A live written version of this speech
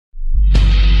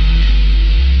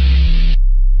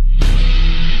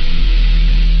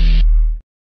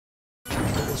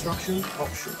Construction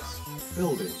options.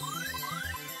 Building.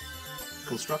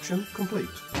 Construction complete.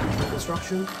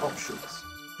 Construction options.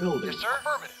 Building. Yes, sir.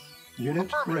 Affirmative. Unit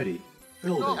Affirmative. ready.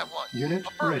 Building. At once. Unit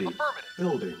Affirmative. ready. Affirmative.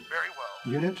 Building. Very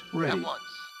well. Unit ready. At once.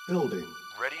 Building.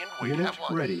 Ready and waiting. Unit At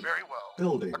once. ready. Very well.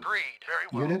 Building. Agreed. Very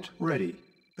well. Unit ready.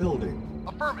 Building.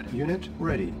 Affirmative. Unit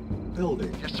ready.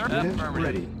 Building. Yes, sir. Unit Affirmative.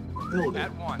 ready. Building.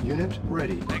 At once. Unit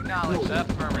ready. Acknowledge. Building.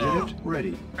 Affirmative. Unit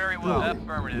ready. Very well. Building.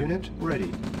 Affirmative. Unit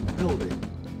ready. Building.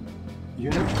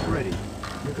 Unit ready.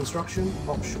 New construction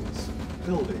options.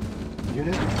 Building.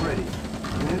 Unit ready.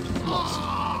 Unit lost.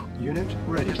 Unit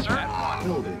ready. Yes, sir. At once.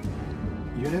 Building.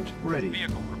 Unit ready.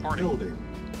 Vehicle reporting. Building.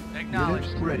 Acknowledged.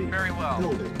 Unit ready. Very well.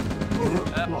 Building.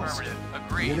 Unit lost. Affirmative.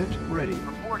 Agreed. Unit ready.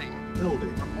 Reporting.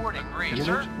 Building. Reporting. Agreed. Yes,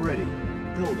 Unit sir. ready.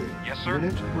 Building. Yes, sir.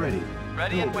 Unit ready.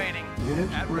 Ready and Building. waiting.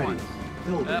 Unit At ready. once.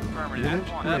 Building. Affirmative. Unit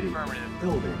At once. ready. Affirmative.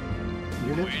 Building.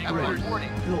 Unit Waiting. ready. Reporting.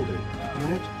 Building.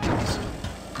 Unit lost.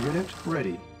 Unit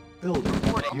ready. Building.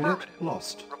 Reporting. Unit Affirmative.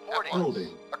 lost. Reporting. Building.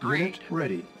 Agreed. Unit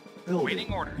ready. Building.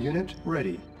 Waiting orders. Unit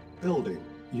ready. Building.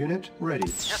 Unit ready.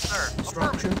 Yes, sir.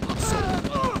 Construction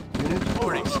Affirmative. sold. Unit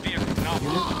Reporting. lost. Vehicle Unit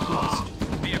acknowledged. lost.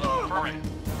 Vehicle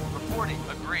affirmative. Reporting.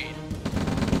 Agreed.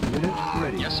 Unit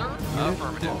ready. Yes, sir. Unit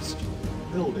Affirmative. lost.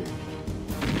 Building.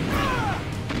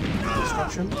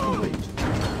 Construction complete.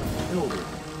 Building.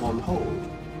 On hold.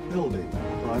 Building.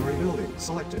 Primary building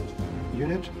selected.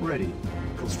 Unit ready.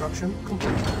 Construction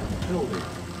complete. Building.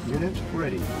 Unit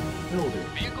ready. Building.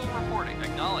 Vehicle reporting.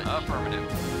 Acknowledged. Affirmative.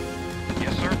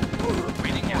 Yes, sir.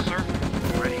 Waiting. Yes, sir.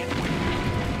 Ready and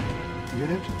waiting.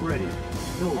 Unit ready.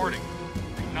 Building. Reporting.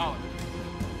 Acknowledged.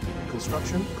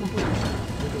 Construction complete.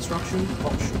 New construction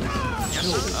options. Yes,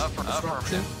 Building. sir.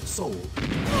 Construction Affirmative. sold.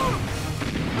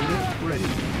 Unit ready.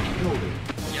 Building.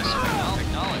 Yes, sir.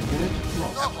 Acknowledged. Unit At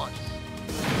lost. once.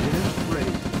 Unit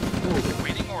ready. Building.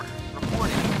 Waiting orders.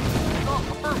 Reporting.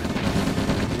 Affirmative.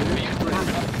 Unit Vehicle ready.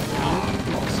 affirmative. Unit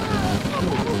lost.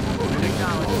 Building. Unit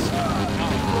lost.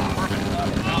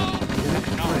 Unit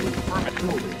ready.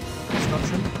 Building.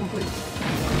 Construction complete.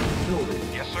 Building.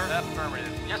 Yes, sir.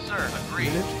 Affirmative. Yes, sir.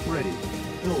 Agreed. Unit ready.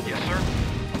 Building. Yes, sir.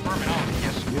 Affirmative.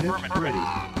 Yes, Unit affirmative. ready.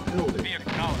 Building.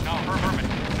 Vehicle. No.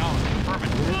 Affirmative. No.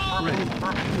 Affirmative. Unit ready.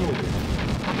 Affirmative. Building.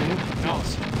 Unit No.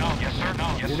 lost. No. Yes, sir. No.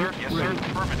 Yes, sir. Unit Yes, sir. ready.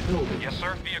 Affirmative. Building. Yes,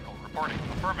 sir. Vehicle reporting.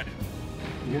 Affirmative.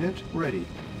 Unit ready.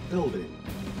 Building.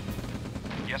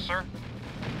 Yes, sir.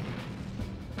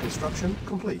 Construction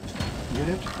complete.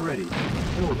 Unit ready.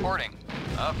 Building. Reporting.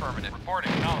 Affirmative.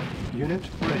 Reporting. Acknowledged. Unit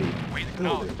ready. Wait.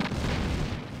 Building. Acknowledged.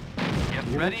 Yes,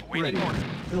 Unit ready. Waiting ready. orders.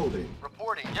 Building.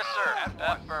 Reporting. Yes, sir.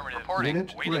 Affirmative. Reporting.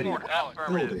 Unit Waiting ready. orders.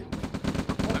 Affirmative.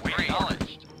 Building. Agreed.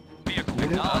 Acknowledged. Vehicle.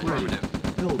 Unit Acknowledged. ready.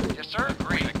 Affirmative. Building. Yes, sir.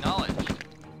 Agreed. Acknowledged.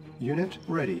 Unit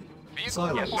ready. Vehicle.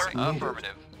 Silence Yes, sir. needed.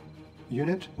 Affirmative.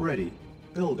 Unit ready.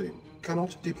 Building.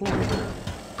 Cannot deploy here.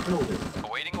 Building.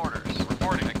 Awaiting orders.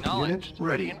 Reporting. Acknowledged. Unit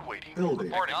ready. and waiting. Building.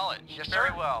 Reporting. Acknowledged. Yes, sir.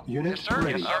 Very well. Unit yes, sir.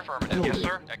 ready. Yes, sir. Affirmative. Yes, Building.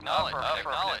 sir. Acknowledged.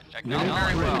 Acknowledged. Unit Acknowledged.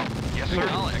 Very well. ready. Yes, sir.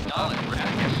 Building. Acknowledged.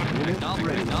 Yes, sir. Unit Acknowledged.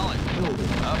 ready. Acknowledged. Building.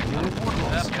 Unit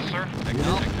lost. Yes, sir. Unit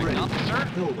Acknowledged. ready. Yes,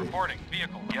 sir. Building. Reporting.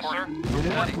 Vehicle. Yes, sir. Unit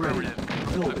Reporting. ready. Affirmative.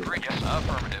 Building. Agreed. Yes,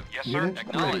 affirmative. Yes, sir. Unit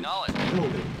ready. Acknowledged.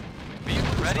 Building.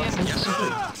 Vehicle ready. Construction Yes, sir.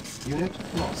 complete. Unit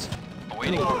lost.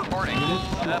 Awaiting Building. reporting.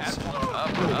 Unit lost.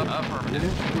 Building. Affirmative.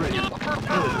 Unit ready. Affirmative.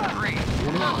 Building. Agreed.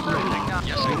 Unit ready.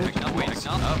 Yes, Unit acknowledged.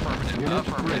 lost. Affirmative. Unit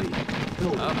Affirmative. ready.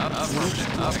 Building. Affirmative.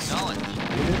 Unit lost. Acknowledged.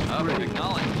 Unit ready.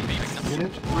 Acknowledged.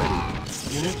 Unit ready.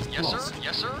 Unit Yes, lost. sir.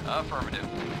 Yes, sir. Affirmative.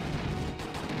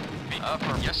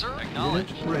 Affirmative. Yes, sir. Unit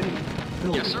Acknowledged. ready.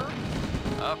 Building. Yes, sir.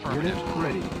 Affirmative. Unit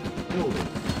ready. Building.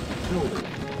 Building.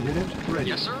 Unit ready.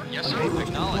 Yes, sir. Yes, sir. Unable to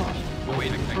Acknowledged. comply.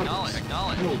 Wait. Building. Acknowledged.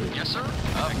 Acknowledged. Building. Yes, sir.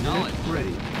 Unit Acknowledged. ready.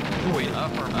 Wait. Building.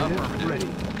 Affirmative. Unit ready.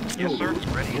 Yes, sir.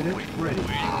 Building. Ready. Unit Wait. ready.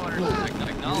 Building.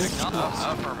 Acknowledged. Unit lost.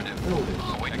 Affirmative. Building.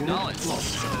 Wait. Unit Acknowledged.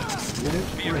 lost. Unit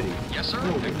ready. Yes, sir.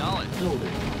 Building. Acknowledged.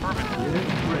 Building. Affirmative. Unit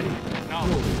ready.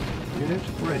 Acknowledged. Building. Unit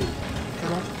ready.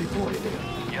 Cannot deploy here.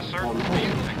 Yes, sir. On hold.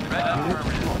 Unit Unit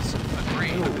affirmative. lost.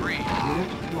 Agreed. Building. Agreed.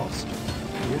 Unit lost.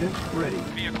 Unit ready.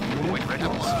 Vehicle. Unit Wait. Ready.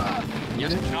 lost.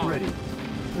 Yes, Unit no. ready.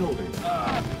 Building.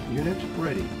 Unit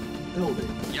ready. Building.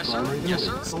 Yes, sir. Primary Yes,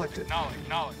 building sir. selected.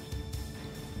 Acknowledged.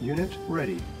 Unit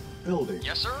ready. Building.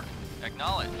 Yes, sir.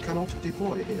 Acknowledged. Cannot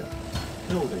deploy here.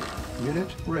 Building. Unit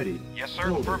ready. Yes, sir.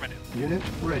 Building. Affirmative. Unit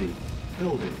ready.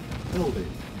 Building.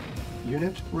 Building.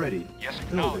 Unit ready. Yes,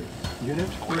 Building. acknowledged. Unit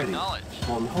ready. Acknowledged.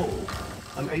 On hold.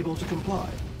 Unable to comply.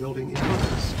 Building in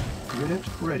progress. Unit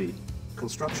ready.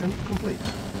 Construction complete.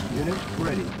 Unit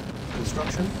ready.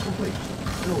 Construction complete.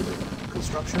 Building.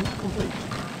 Construction complete.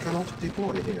 Cannot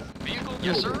deploy here. Vehicle.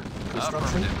 Yes, sir. Building.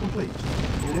 Construction Affirmative. complete.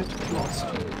 Unit lost.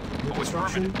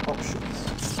 Reconstruction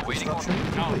options. Awaiting Construction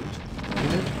order. complete.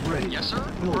 Unit ready. Yes, sir.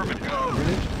 Building. Affirmative.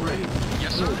 Unit ready.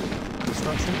 Yes, sir. Building.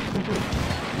 Construction complete.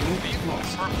 Unit Vehicle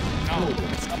lost. affirmative.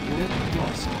 Building. Unit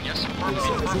lost. Yes,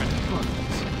 Insufficient affirmative.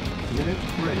 funds. Unit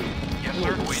ready. Yes,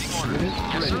 sir. Awaiting order. Unit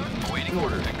Yes, ready. sir. Awaiting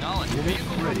order. Building. Acknowledge. Unit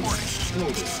Vehicle ready. reporting.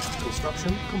 Building.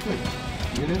 Construction complete.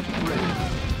 Unit ready.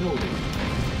 Building.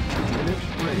 Unit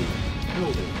ready.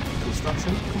 Building.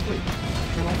 Construction complete.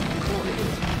 Cannot deploy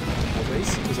here. Our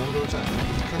base is under attack.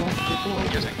 Cannot deploy.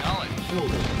 Yes, acknowledge.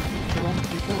 Building. Cannot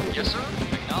deploy. Yes, sir.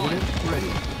 Acknowledge. Unit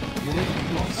ready. Unit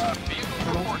lost. Vehicle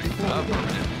Cannot reporting. deploy.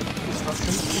 Affirmative.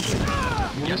 Construction complete.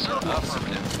 Unit Yes, sir. lost.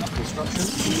 Affirmative. Construction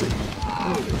complete.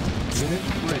 Building. Unit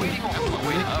ready. Waiting order.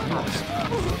 Awaiting Unit lost.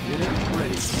 affirmative. Unit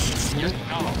ready. Unit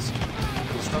lost.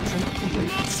 Construction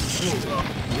complete. Building.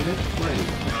 Unit ready.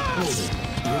 Building.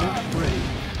 Unit ready.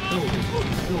 Building.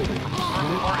 Building.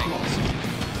 Unit lost.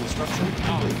 Construction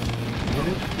complete.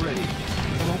 Unit ready.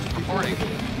 Cannot deploy Reporting.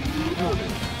 here.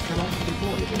 Building. Cannot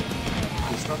deploy here.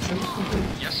 Construction complete.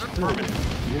 Yes, sir. Building.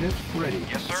 Affirmative. Unit ready.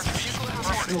 Yes, sir. Vehicle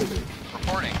reporting. Building.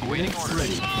 Reporting. Awaiting Unit orders.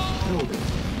 ready. Building.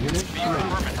 Unit Vehicle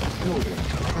ready. affirmative. Building.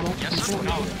 Cannot Yes, sir.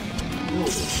 deploy here.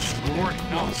 Building. Unit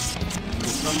Reporting. lost.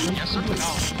 Construction Yes, sir. complete.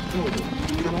 Building.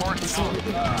 Cannot Reporting. deploy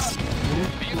here.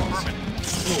 Unit Vehicle lost. affirmative.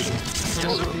 Building.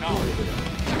 Cannot sir. deploy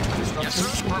here. Yes, Construction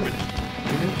sir. complete. Affirmative.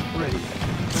 Unit ready.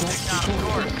 Cannot Take down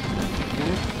deploy course. here.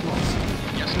 Unit lost.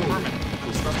 Yes, Building. affirmative.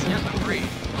 Construction Yes, complete. agreed.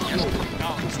 Yes, Building.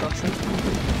 acknowledge. Construction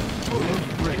complete. Unit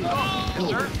ready. Yes, sir.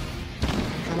 Building.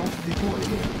 Cannot deploy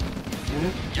here.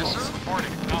 Unit Yes, sir. lost.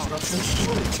 Reporting. Acknowledge. Construction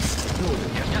complete.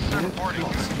 Building. Yes, sir. Unit Reporting.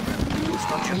 lost.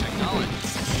 Construction Yes, acknowledge.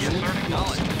 complete. Yes, Unit sir.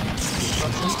 Acknowledge. lost.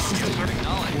 Construction Yes, complete. sir.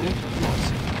 Acknowledge. Unit lost.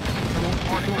 Cannot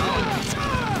Reporting. deploy. Acknowledge.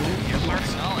 Unit Yes, sir.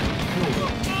 lost. Acknowledge. Building.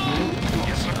 Unit lost.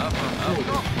 Yes, sir.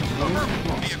 Affirmative. Building.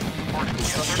 Vehicle reporting.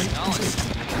 Yes, sir. Construction Acknowledge.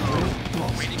 complete. Unit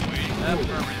lost. Waiting. Building.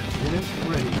 Affirmative. Unit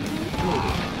ready.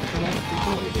 Building. Cannot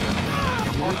deploy here.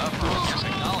 Report Unit affirmative. lost. Yes,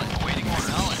 acknowledge. Waiting order.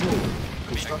 Acknowledge. Building.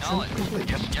 Construction Acknowledge. complete.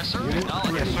 Yes, sir. Unit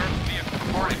Acknowledge. ready. Yes, sir. Vehicle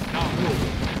reporting. Acknowledge.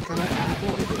 Building. Cannot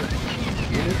deploy here.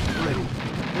 Unit ready.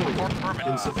 Report Building.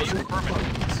 affirmative. Insufficient Affirmative.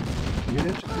 funds.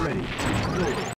 Unit ready. Building.